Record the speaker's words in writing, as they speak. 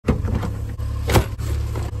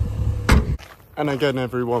And again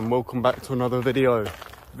everyone, welcome back to another video.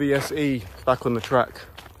 VSE back on the track.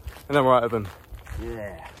 Isn't that right, Evan?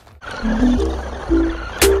 Yeah.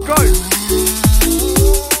 Go!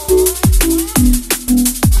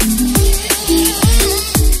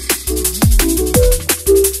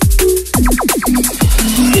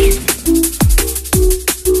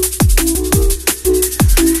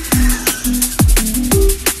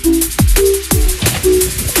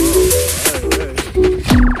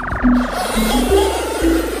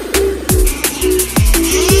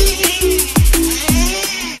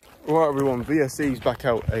 Alright everyone, VSE's back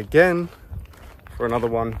out again for another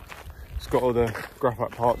one. It's got all the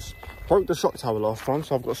graphite parts. Broke the shock tower last time,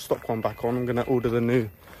 so I've got to stock one back on. I'm going to order a new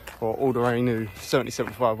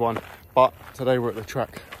 7751. But today we're at the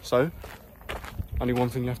track, so only one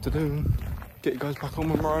thing you have to do, get you guys back on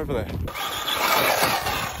when we're over there.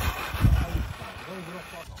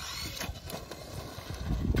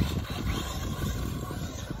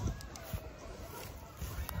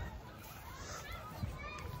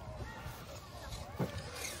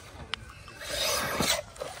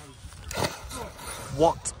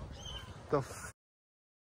 What the f...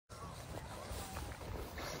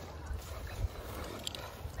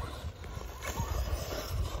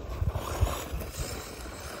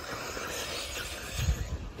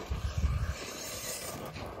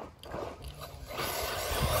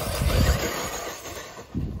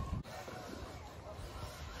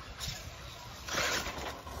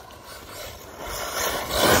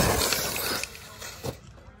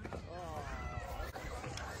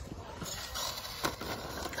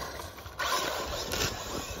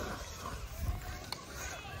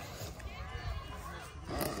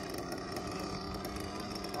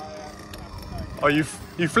 Oh, you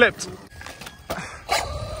flipped.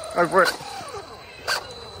 Over it.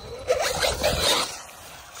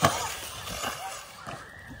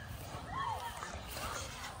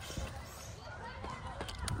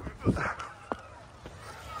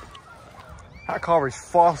 That car is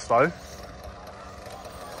fast though.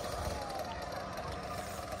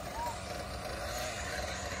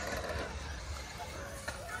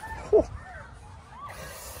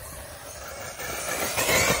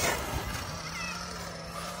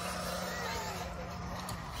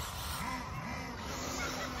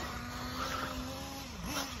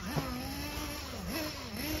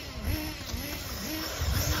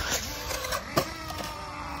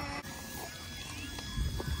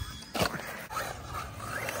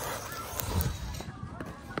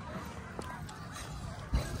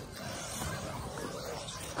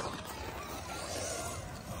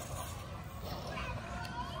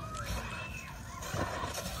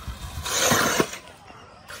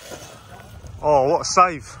 Oh, what a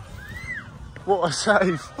save. What a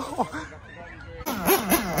save.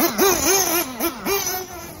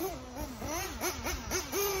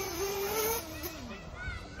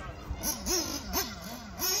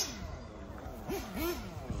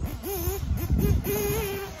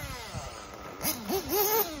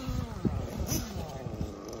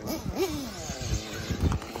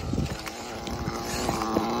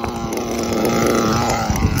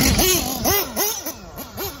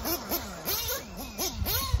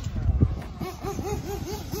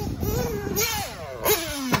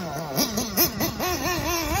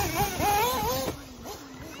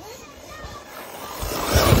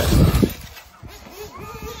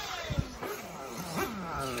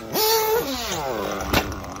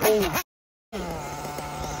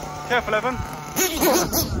 Careful, Evan.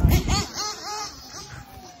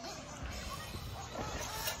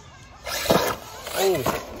 Oh,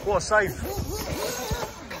 what a save.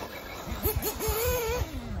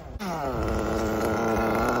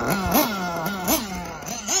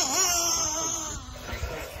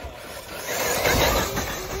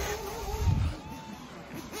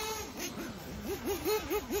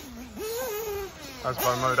 That's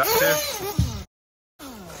by mode active.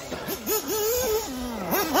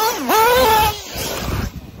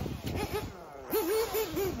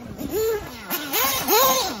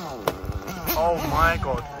 Oh my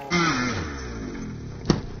god.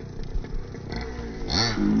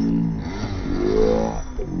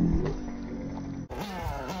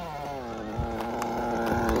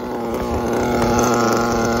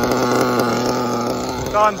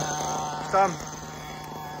 Done. Done.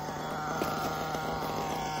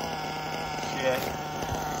 Shit.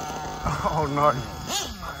 Oh no.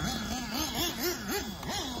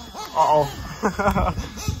 Uh-oh.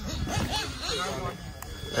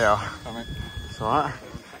 Yeah. It's alright.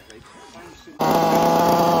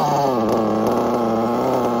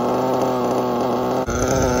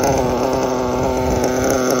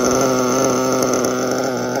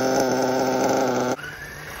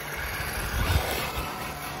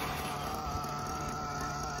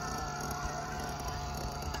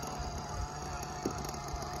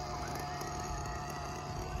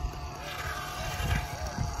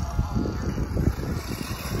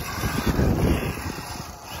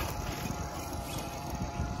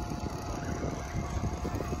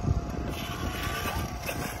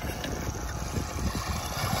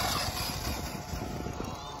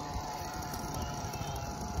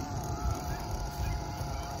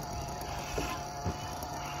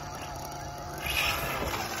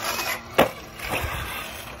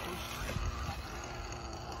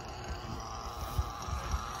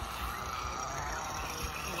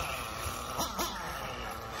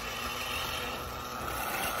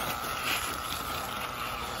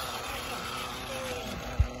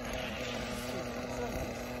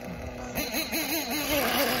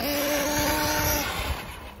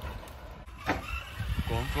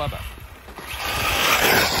 blubber.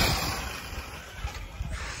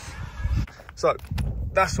 So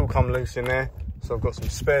that's all come loose in there. So I've got some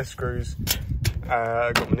spare screws.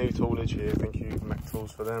 I've got my new toolage here. Thank you, Mac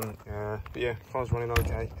Tools, for them. But yeah, car's running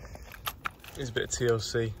okay. It's a bit of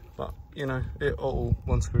TLC, but you know,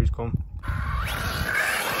 one screw's gone.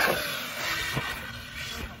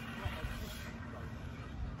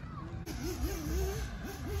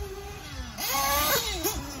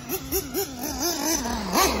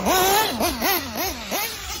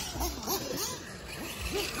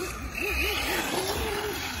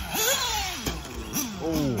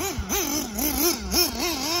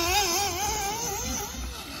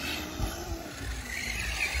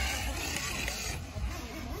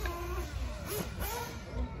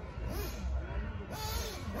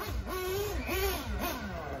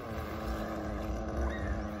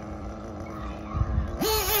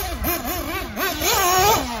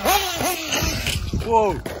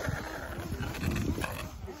 Whoa!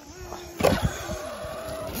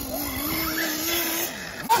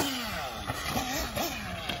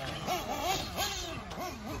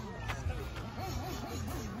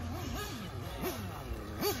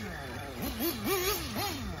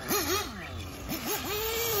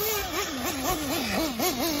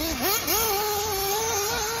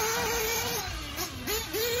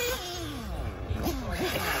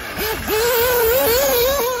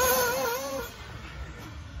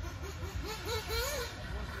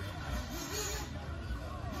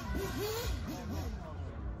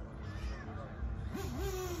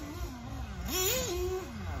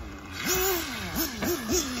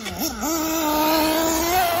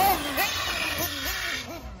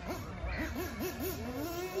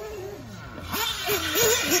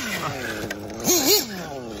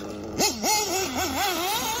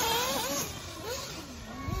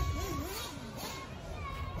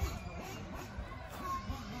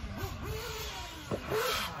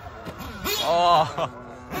 Oh.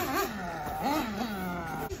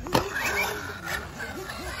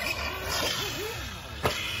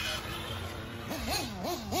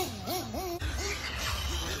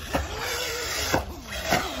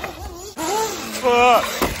 Fuck.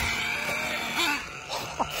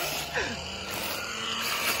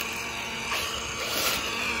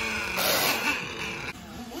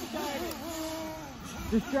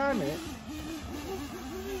 Just jam it.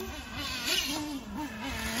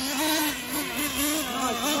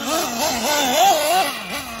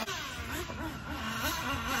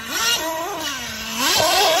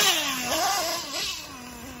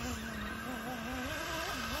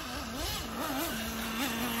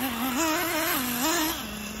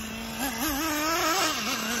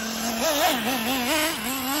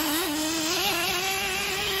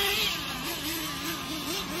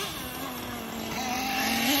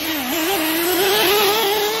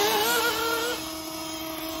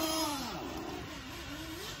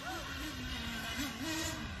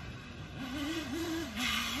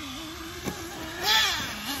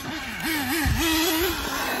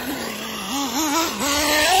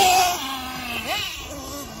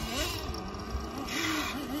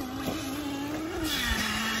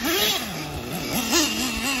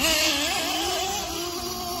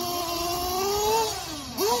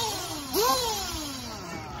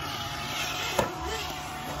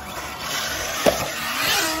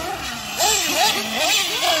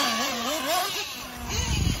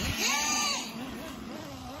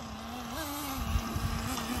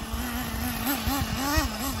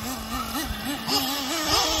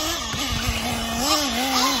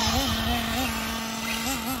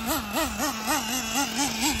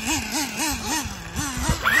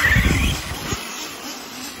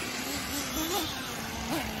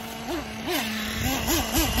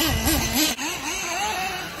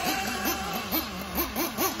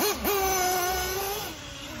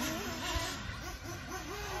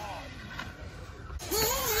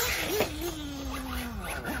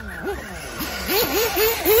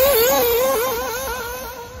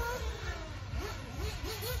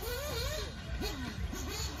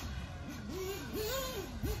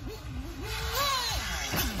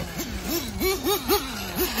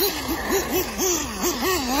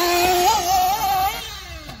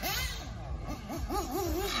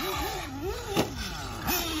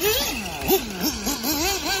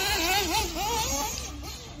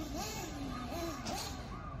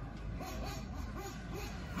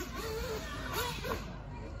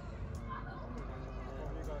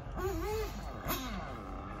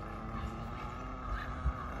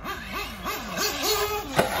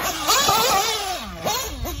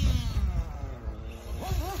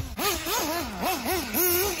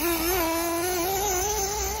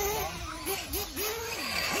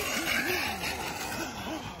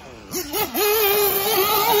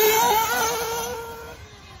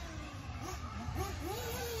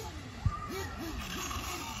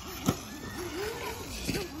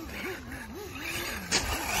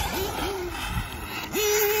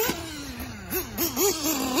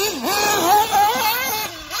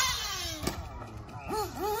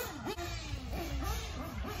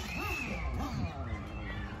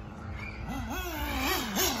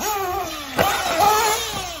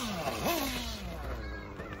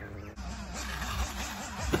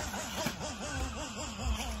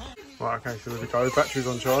 Right, okay, so there we go. Battery's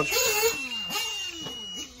on charge.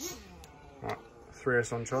 Right,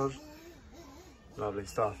 3S on charge. Lovely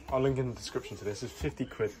stuff. I'll link in the description to this. It's 50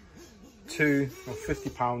 quid.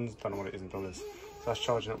 £50, don't know what it is in dollars. So that's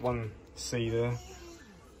charging at 1C there.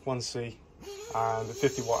 1C. And a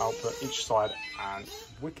 50 watt output each side, and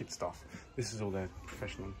wicked stuff. This is all their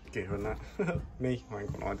professional gear and that. Me, I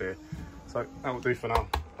ain't got no idea. So that will do for now.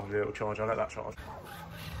 Lovely little charge, I'll let that charge.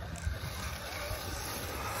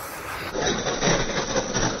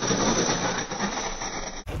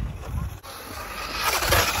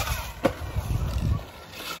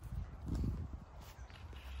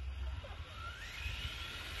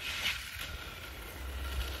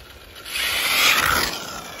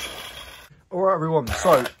 Alright everyone,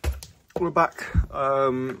 so we're back.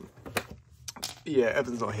 Yeah,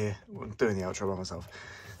 Evan's not here. I'm doing the outro by myself.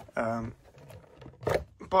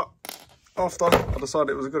 But after I decided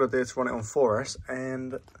it was a good idea to run it on 4S,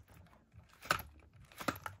 and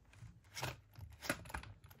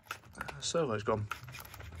servo's gone.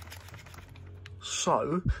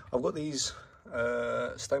 So I've got these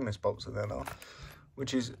stainless bolts in there now,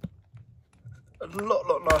 which is a lot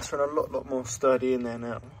nicer and a lot more sturdy in there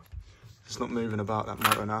now. It's not moving about that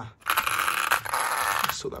motor now.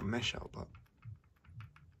 I saw that mesh out, but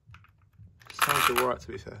it sounds alright to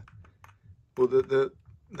be fair. Well, the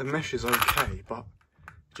mesh is okay, but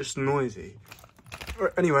just noisy.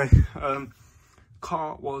 Anyway,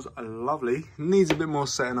 car was lovely. Needs a bit more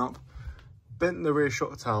setting up. Bent the rear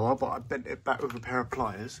shock tower, but I bent it back with a pair of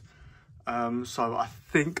pliers. So I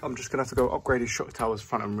think I'm just gonna have to go upgrade his shock towers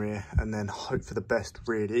front and rear, and then hope for the best,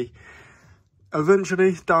 really.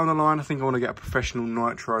 Eventually, down the line, I think I want to get a professional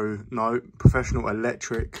professional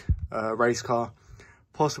electric race car,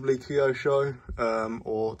 possibly Kyosho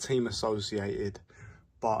or team associated.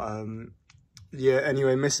 But yeah,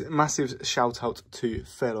 anyway, massive shout out to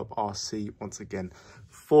Fairlop RC once again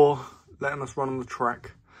for letting us run on the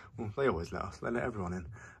track. Well, they always let us, they let everyone in.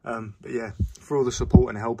 But yeah, for all the support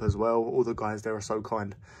and help as well. All the guys there are so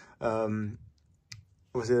kind.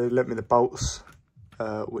 Obviously, they lent me the bolts,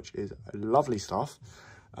 which is lovely stuff.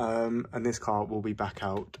 And this car will be back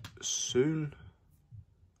out soon,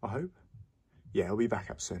 I hope. Yeah, it'll be back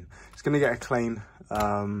out soon. It's going to get a clean.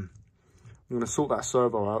 I'm going to sort that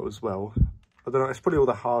servo out as well. I don't know, it's probably all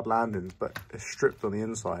the hard landings, but it's stripped on the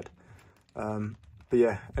inside. But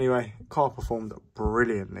yeah, anyway, car performed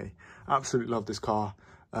brilliantly. Absolutely love this car.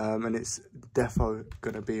 And it's defo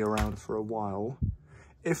going to be around for a while.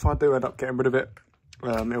 If I do end up getting rid of it,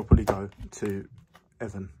 it'll probably go to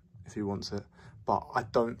Evan if he wants it, but I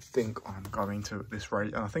don't think I'm going to at this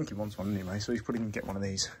rate, and I think he wants one anyway, so he's probably gonna get one of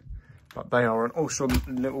these. But they are an awesome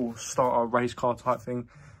little starter race car type thing,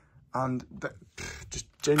 and just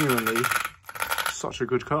genuinely such a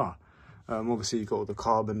good car. Obviously you've got all the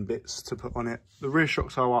carbon bits to put on it. The rear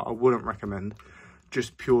shock tower I wouldn't recommend,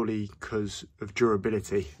 just purely because of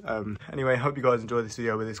durability. Anyway, hope you guys enjoyed this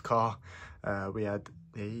video with this car. We had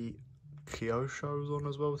the Kyosho's on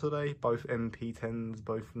as well today, both MP10s,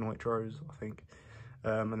 both nitros, I think.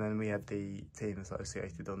 And then we had the team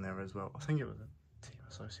associated on there as well. I think it was a team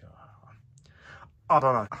associated. I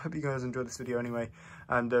don't know. I hope you guys enjoyed this video anyway,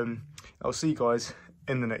 and I'll see you guys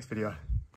in the next video.